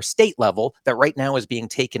something at our state level that right now is being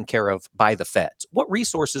taken care of by the feds? What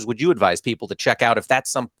resources would you advise people to check out if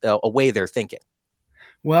that's a way they're thinking?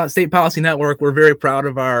 Well, at State Policy Network, we're very proud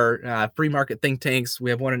of our free market think tanks.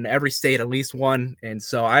 We have one in every state, at least one. And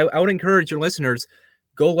so I would encourage your listeners,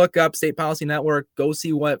 go look up State Policy Network, go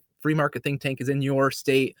see what free market think tank is in your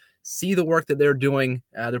state, see the work that they're doing.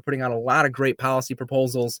 They're putting out a lot of great policy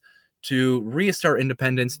proposals to reassert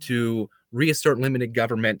independence, to reassert limited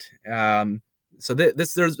government. So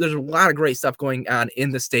there's a lot of great stuff going on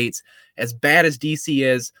in the states. As bad as DC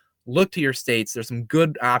is, look to your states. There's some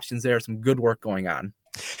good options there, some good work going on.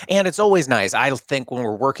 And it's always nice, I think, when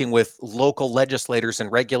we're working with local legislators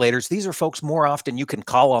and regulators, these are folks more often you can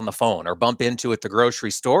call on the phone or bump into at the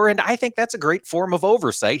grocery store. And I think that's a great form of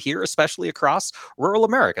oversight here, especially across rural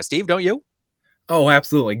America. Steve, don't you? Oh,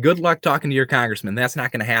 absolutely. Good luck talking to your congressman. That's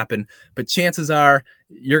not going to happen. But chances are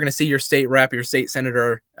you're going to see your state rep, your state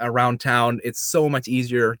senator around town. It's so much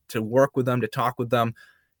easier to work with them, to talk with them.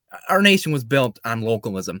 Our nation was built on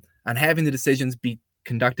localism, on having the decisions be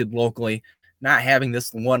conducted locally, not having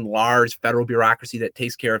this one large federal bureaucracy that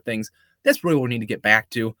takes care of things. That's really what we need to get back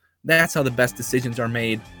to. That's how the best decisions are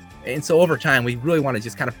made. And so over time, we really want to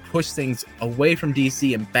just kind of push things away from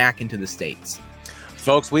DC and back into the states.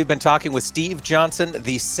 Folks, we've been talking with Steve Johnson,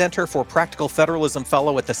 the Center for Practical Federalism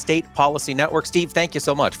Fellow at the State Policy Network. Steve, thank you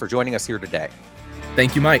so much for joining us here today.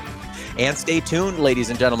 Thank you, Mike. And stay tuned, ladies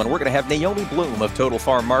and gentlemen. We're going to have Naomi Blohm of Total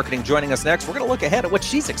Farm Marketing joining us next. We're going to look ahead at what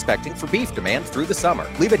she's expecting for beef demand through the summer.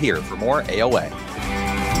 Leave it here for more AOA.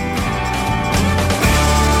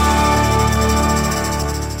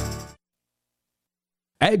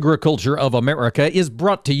 Agriculture of America is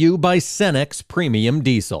brought to you by StoneX Premium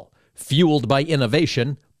Diesel. Fueled by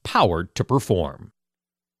innovation, powered to perform.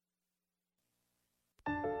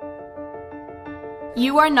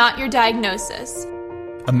 You are not your diagnosis.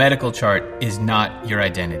 A medical chart is not your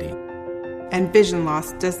identity. And vision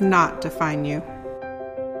loss does not define you.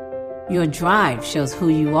 Your drive shows who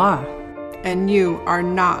you are. And you are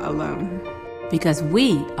not alone. Because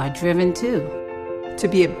we are driven too. To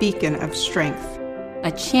be a beacon of strength.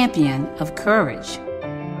 A champion of courage.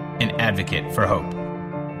 An advocate for hope.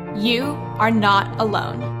 You are not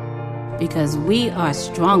alone. Because we are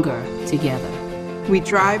stronger together. We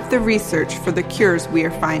drive the research for the cures we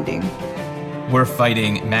are finding. We're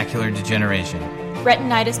fighting macular degeneration,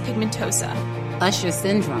 retinitis pigmentosa, Usher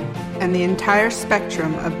syndrome, and the entire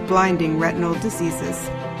spectrum of blinding retinal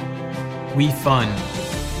diseases. We fund.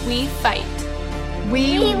 We fight.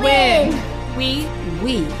 We win. We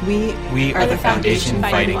are the Foundation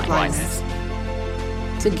Fighting Blindness.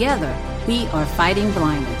 Together, we are fighting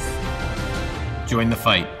blindness. Join the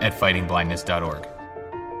fight at fightingblindness.org.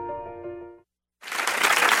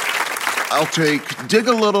 I'll take dig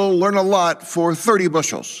a little, learn a lot for 30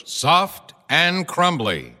 bushels. Soft and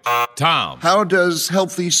crumbly. Tom. How does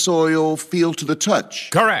healthy soil feel to the touch?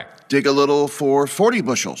 Correct. Dig a little for 40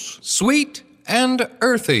 bushels. Sweet and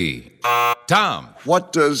earthy. Tom.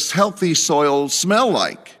 What does healthy soil smell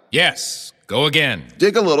like? Yes. Go again.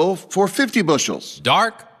 Dig a little for 50 bushels.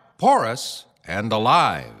 Dark, porous, and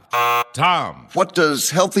alive. Tom. What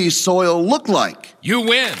does healthy soil look like? You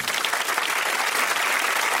win.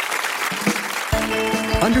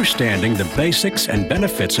 Understanding the basics and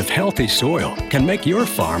benefits of healthy soil can make your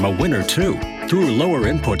farm a winner too, through lower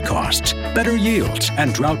input costs, better yields,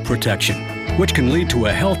 and drought protection, which can lead to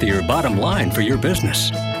a healthier bottom line for your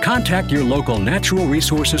business. Contact your local Natural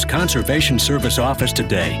Resources Conservation Service office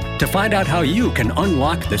today to find out how you can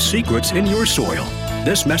unlock the secrets in your soil.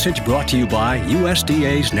 This message brought to you by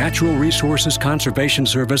USDA's Natural Resources Conservation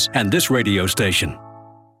Service and this radio station.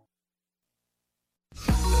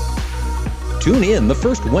 Tune in the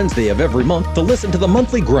first Wednesday of every month to listen to the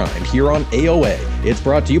Monthly Grind here on AOA. It's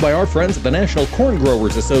brought to you by our friends at the National Corn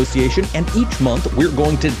Growers Association, and each month we're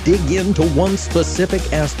going to dig into one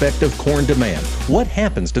specific aspect of corn demand. What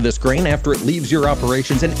happens to this grain after it leaves your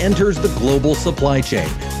operations and enters the global supply chain?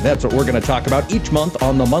 That's what we're going to talk about each month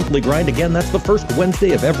on the Monthly Grind. Again, that's the first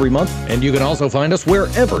Wednesday of every month, and you can also find us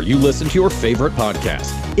wherever you listen to your favorite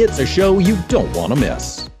podcast. It's a show you don't want to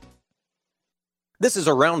miss. This is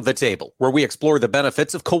Around the Table, where we explore the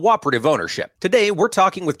benefits of cooperative ownership. Today, we're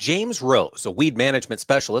talking with James Rose, a weed management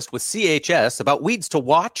specialist with CHS, about weeds to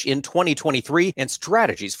watch in 2023 and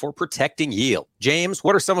strategies for protecting yield. James,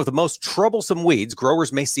 what are some of the most troublesome weeds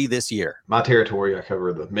growers may see this year? My territory, I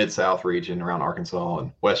cover the Mid-South region around Arkansas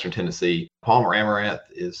and Western Tennessee. Palmer amaranth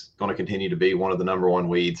is going to continue to be one of the number one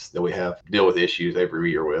weeds that we have to deal with issues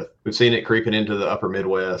every year with. We've seen it creeping into the upper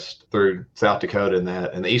Midwest through South Dakota and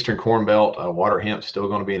that. In the Eastern Corn Belt, water hemp is still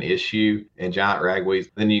going to be an issue, and giant ragweeds.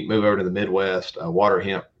 Then you move over to the Midwest, water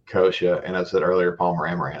hemp, kochia, and as I said earlier, Palmer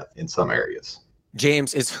amaranth in some areas.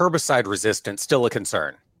 James, is herbicide resistance still a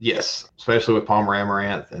concern? Yes, especially with Palmer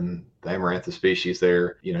amaranth and the amaranthus species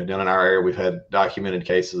there. You know, down in our area, we've had documented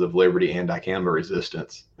cases of Liberty and dicamba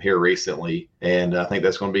resistance here recently. And I think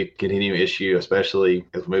that's going to be a continuing issue, especially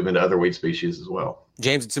as we move into other weed species as well.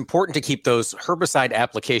 James, it's important to keep those herbicide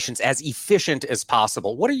applications as efficient as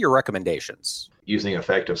possible. What are your recommendations? Using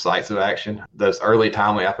effective sites of action. Those early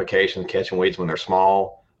timely applications, catching weeds when they're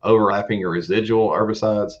small, overlapping your residual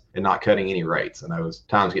herbicides, and not cutting any rates. And those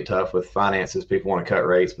times get tough with finances. People want to cut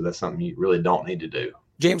rates, but that's something you really don't need to do.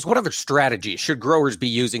 James, what other strategies should growers be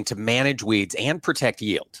using to manage weeds and protect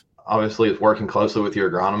yield? Obviously, it's working closely with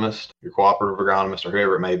your agronomist, your cooperative agronomist, or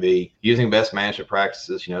whoever it may be, using best management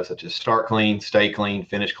practices, such as start clean, stay clean,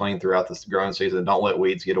 finish clean throughout this growing season. Don't let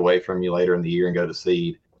weeds get away from you later in the year and go to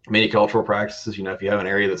seed. Many cultural practices, if you have an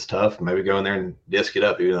area that's tough, maybe go in there and disc it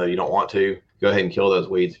up, even though you don't want to. Go ahead and kill those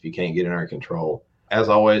weeds if you can't get it under control. As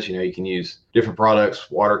always, you can use different products,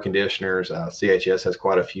 water conditioners. CHS has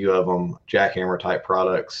quite a few of them, jackhammer type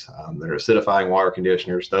products that are acidifying water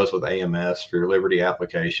conditioners, those with AMS for your Liberty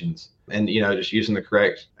applications. And, just using the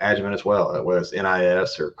correct adjuvant as well, whether it's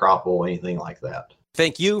NIS or Cropple, anything like that.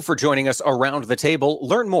 Thank you for joining us around the table.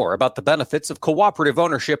 Learn more about the benefits of cooperative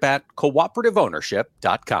ownership at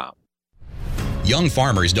cooperativeownership.com. Young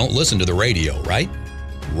farmers don't listen to the radio, right?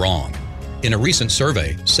 Wrong. In a recent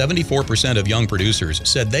survey, 74% of young producers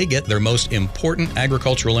said they get their most important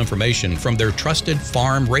agricultural information from their trusted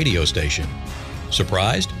farm radio station.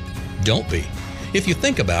 Surprised? Don't be. If you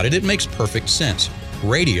think about it, it makes perfect sense.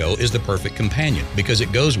 Radio is the perfect companion because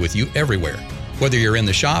it goes with you everywhere. Whether you're in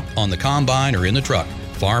the shop, on the combine, or in the truck,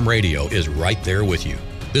 farm radio is right there with you.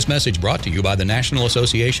 This message brought to you by the National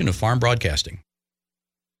Association of Farm Broadcasting.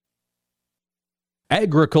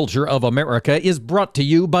 Agriculture of America is brought to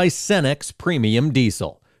you by StoneX Premium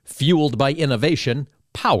Diesel, fueled by innovation,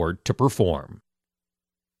 powered to perform.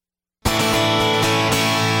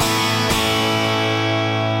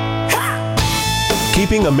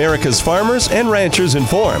 Keeping America's farmers and ranchers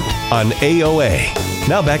informed on AOA.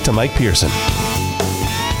 Now back to Mike Pearson.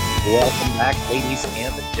 Welcome back, ladies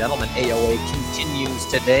and gentlemen. AOA continues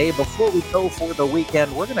today. Before we go for the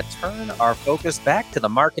weekend, we're going to turn our focus back to the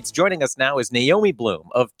markets. Joining us now is Naomi Blohm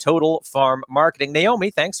of Total Farm Marketing.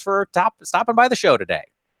 Naomi, thanks for stopping by the show today.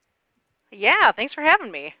 Yeah, thanks for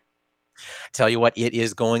having me. Tell you what, it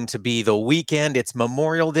is going to be the weekend. It's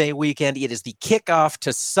Memorial Day weekend. It is the kickoff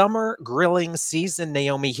to summer grilling season.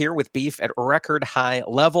 Naomi, here with beef at record high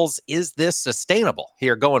levels. Is this sustainable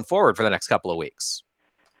here going forward for the next couple of weeks?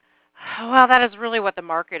 Well, that is really what the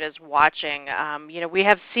market is watching. We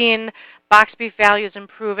have seen box beef values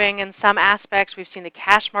improving in some aspects. We've seen the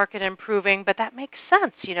cash market improving, but that makes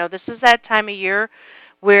sense. This is that time of year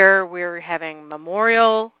where we're having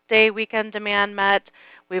Memorial Day weekend demand met.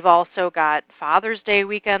 We've also got Father's Day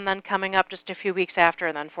weekend then coming up just a few weeks after,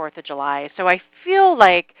 and then 4th of July. So I feel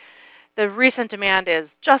like the recent demand is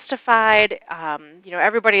justified.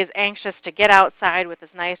 Everybody is anxious to get outside with this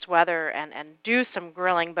nice weather and do some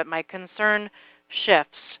grilling, but my concern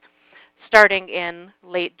shifts starting in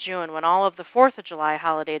late June when all of the 4th of July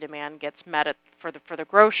holiday demand gets met for the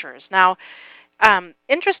grocers. Now,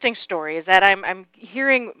 interesting story is that I'm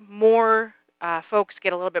hearing more folks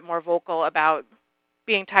get a little bit more vocal about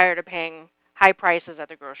being tired of paying high prices at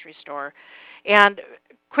the grocery store. And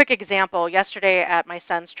quick example, yesterday at my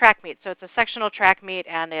son's track meet. So it's a sectional track meet,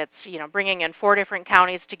 and it's bringing in 4 different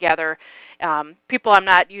counties together, people I'm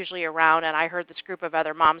not usually around, and I heard this group of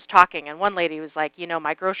other moms talking, and one lady was like,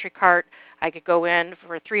 my grocery cart, I could go in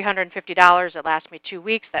for $350. It lasts me 2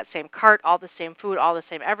 weeks. That same cart, all the same food, all the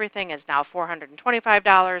same everything is now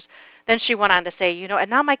 $425. Then she went on to say, and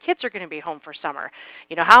now my kids are going to be home for summer.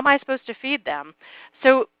 How am I supposed to feed them?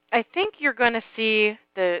 So I think you're going to see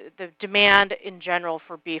the demand in general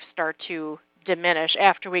for beef start to diminish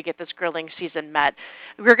after we get this grilling season met.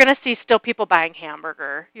 We're going to see still people buying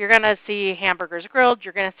hamburger. You're going to see hamburgers grilled.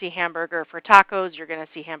 You're going to see hamburger for tacos. You're going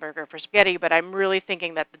to see hamburger for spaghetti. But I'm really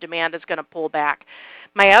thinking that the demand is going to pull back.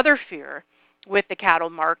 My other fear with the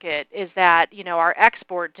cattle market is that our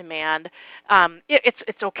export demand,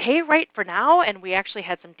 it's okay right for now, and we actually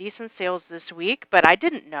had some decent sales this week, but I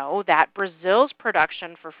didn't know that Brazil's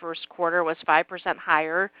production for first quarter was 5%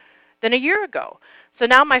 higher than a year ago. So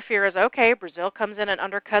now my fear is, okay, Brazil comes in and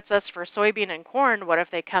undercuts us for soybean and corn. What if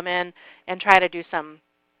they come in and try to do some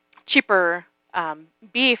cheaper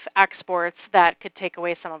beef exports that could take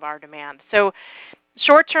away some of our demand? So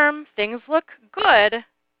short term, things look good,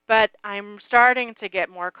 but I'm starting to get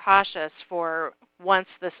more cautious for once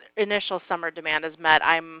this initial summer demand is met.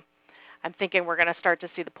 I'm thinking we're going to start to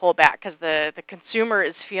see the pullback because the consumer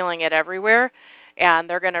is feeling it everywhere, and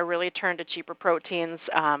they're going to really turn to cheaper proteins.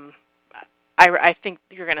 I think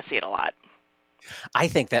you're going to see it a lot. I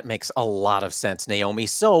think that makes a lot of sense, Naomi.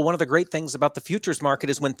 So one of the great things about the futures market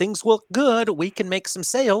is when things look good, we can make some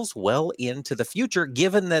sales well into the future.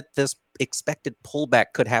 Given that this expected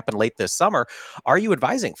pullback could happen late this summer, are you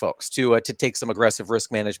advising folks to take some aggressive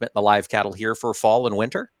risk management in the live cattle here for fall and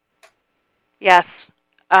winter? Yes.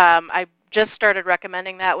 I just started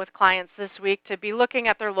recommending that with clients this week to be looking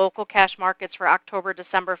at their local cash markets for October,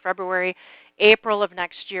 December, February, April of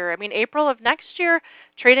next year. April of next year,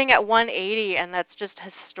 trading at 180, and that's just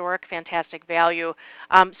historic, fantastic value.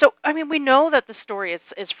 We know that the story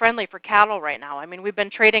is friendly for cattle right now. We've been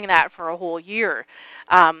trading that for a whole year.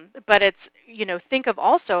 But it's, think of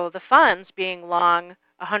also the funds being long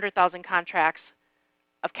 100,000 contracts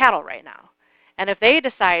of cattle right now. And if they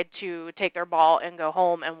decide to take their ball and go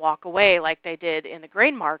home and walk away like they did in the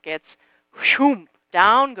grain markets, whoom,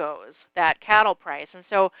 down goes that cattle price. And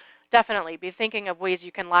so definitely be thinking of ways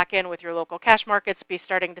you can lock in with your local cash markets, be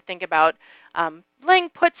starting to think about laying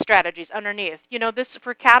put strategies underneath. This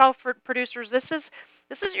for cattle producers, this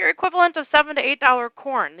is your equivalent of $7 to $8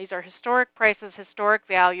 corn. These are historic prices, historic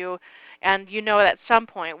value, and at some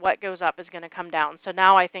point what goes up is going to come down. So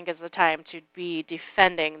now I think is the time to be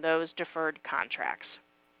defending those deferred contracts.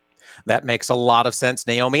 That makes a lot of sense,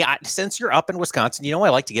 Naomi. Since you're up in Wisconsin, I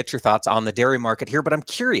like to get your thoughts on the dairy market here, but I'm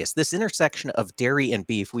curious, this intersection of dairy and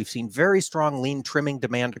beef, we've seen very strong lean trimming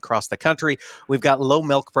demand across the country. We've got low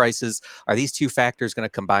milk prices. Are these two factors going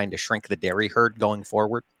to combine to shrink the dairy herd going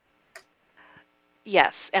forward?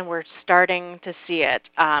 Yes, and we're starting to see it.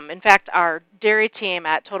 In fact, our dairy team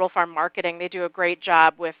at Total Farm Marketing, they do a great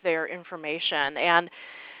job with their information. And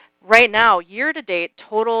right now, year-to-date,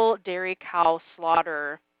 total dairy cow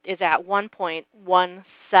slaughter is at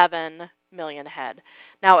 1.17 million head.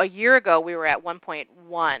 Now, a year ago, we were at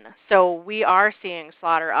 1.1. So we are seeing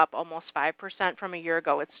slaughter up almost 5% from a year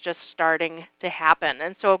ago. It's just starting to happen.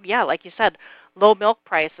 And so, yeah, like you said, low milk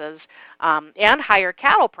prices and higher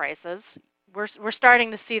cattle prices, we're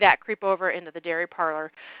starting to see that creep over into the dairy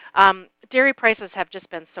parlor. Dairy prices have just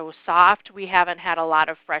been so soft. We haven't had a lot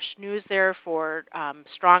of fresh news there for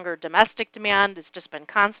stronger domestic demand. It's just been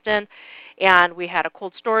constant. And we had a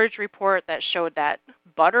cold storage report that showed that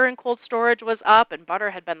butter in cold storage was up, and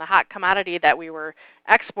butter had been the hot commodity that we were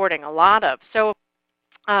exporting a lot of. So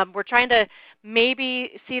we're trying to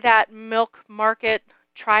maybe see that milk market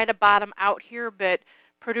try to bottom out here, but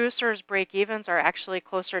producers' break-evens are actually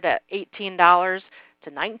closer to $18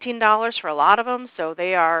 to $19 for a lot of them, so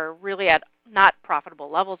they are really at not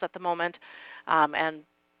profitable levels at the moment. And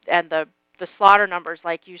the slaughter numbers,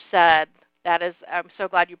 like you said, that is, I'm so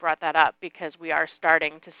glad you brought that up because we are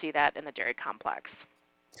starting to see that in the dairy complex.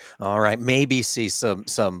 All right, maybe see some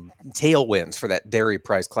tailwinds for that dairy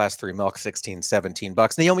price, class 3 milk,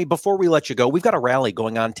 $16-17. Naomi, before we let you go, we've got a rally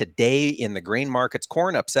going on today in the grain markets.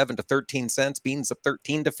 Corn up 7 to 13 cents, beans up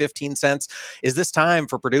 13 to 15 cents. Is this time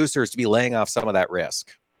for producers to be laying off some of that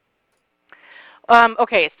risk?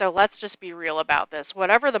 Okay, so let's just be real about this.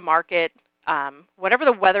 Whatever the market, whatever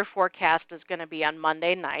the weather forecast is going to be on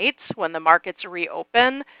Monday night when the markets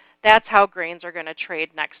reopen, that's how grains are going to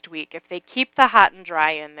trade next week. If they keep the hot and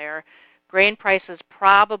dry in there, grain prices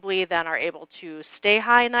probably then are able to stay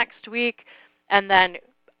high next week and then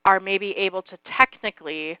are maybe able to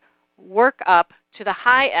technically work up to the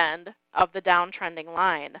high end of the downtrending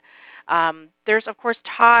line. There's, of course,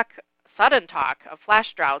 sudden talk of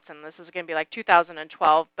flash droughts, and this is going to be like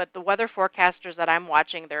 2012, but the weather forecasters that I'm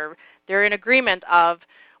watching, they're in agreement of,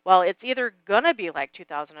 well, it's either going to be like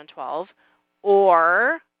 2012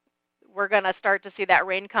 or we're going to start to see that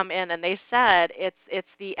rain come in. And they said it's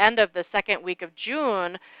the end of the second week of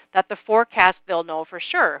June that the forecast they'll know for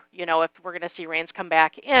sure, you know, if we're going to see rains come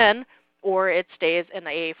back in or it stays in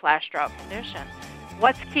a flash drought condition.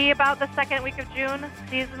 What's key about the second week of June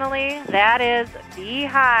seasonally? That is the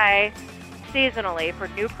high seasonally for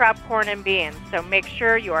new crop corn and beans. So make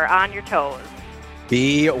sure you are on your toes.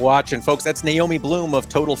 Be watching, folks. That's Naomi Blohm of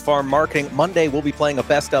Total Farm Marketing. Monday, we'll be playing a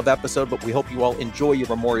best of episode, but we hope you all enjoy your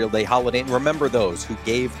Memorial Day holiday and remember those who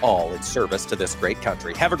gave all in service to this great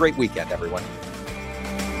country. Have a great weekend, everyone.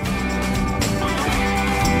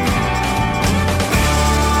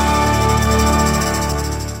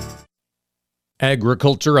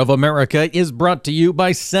 Agriculture of America is brought to you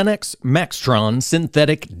by StoneX Maxtron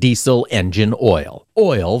Synthetic Diesel Engine Oil.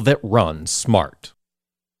 Oil that runs smart.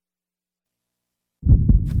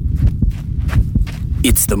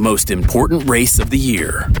 It's the most important race of the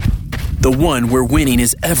year. The one where winning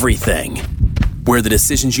is everything. Where the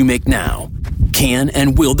decisions you make now can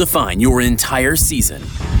and will define your entire season.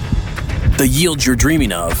 The yields you're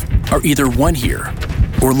dreaming of are either won here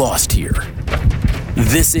or lost here.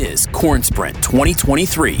 This is Corn Sprint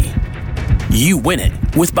 2023. You win it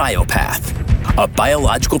with Biopath, a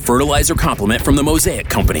biological fertilizer complement from the Mosaic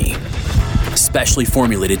Company. Specially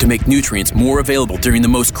formulated to make nutrients more available during the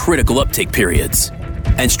most critical uptake periods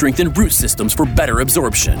and strengthen root systems for better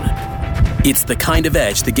absorption. It's the kind of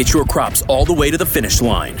edge that gets your crops all the way to the finish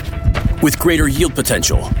line with greater yield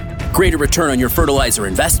potential, greater return on your fertilizer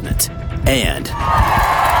investment, and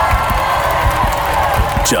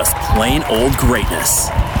just plain old greatness.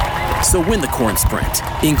 So win the Corn Sprint.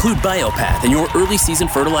 Include Biopath in your early season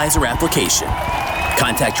fertilizer application.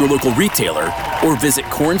 Contact your local retailer or visit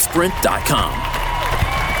cornsprint.com.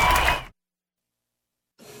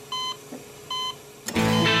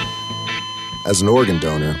 As an organ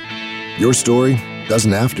donor, your story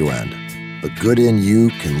doesn't have to end. The good in you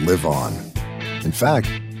can live on. In fact,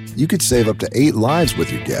 you could save up to 8 lives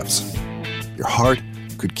with your gifts. Your heart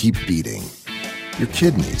could keep beating. Your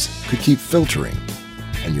kidneys could keep filtering.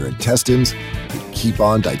 And your intestines could keep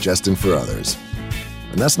on digesting for others.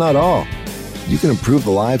 And that's not all. You can improve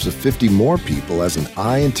the lives of 50 more people as an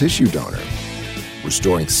eye and tissue donor,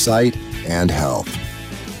 restoring sight and health.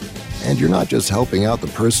 And you're not just helping out the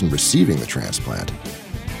person receiving the transplant.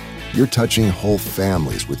 You're touching whole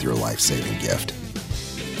families with your life-saving gift.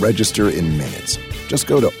 Register in minutes. Just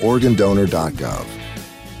go to organdonor.gov.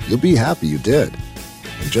 You'll be happy you did.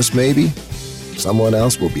 And just maybe, someone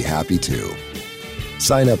else will be happy too.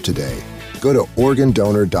 Sign up today. Go to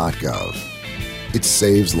organdonor.gov. It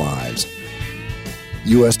saves lives.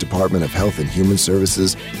 U.S. Department of Health and Human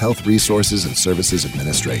Services, Health Resources and Services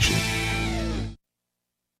Administration.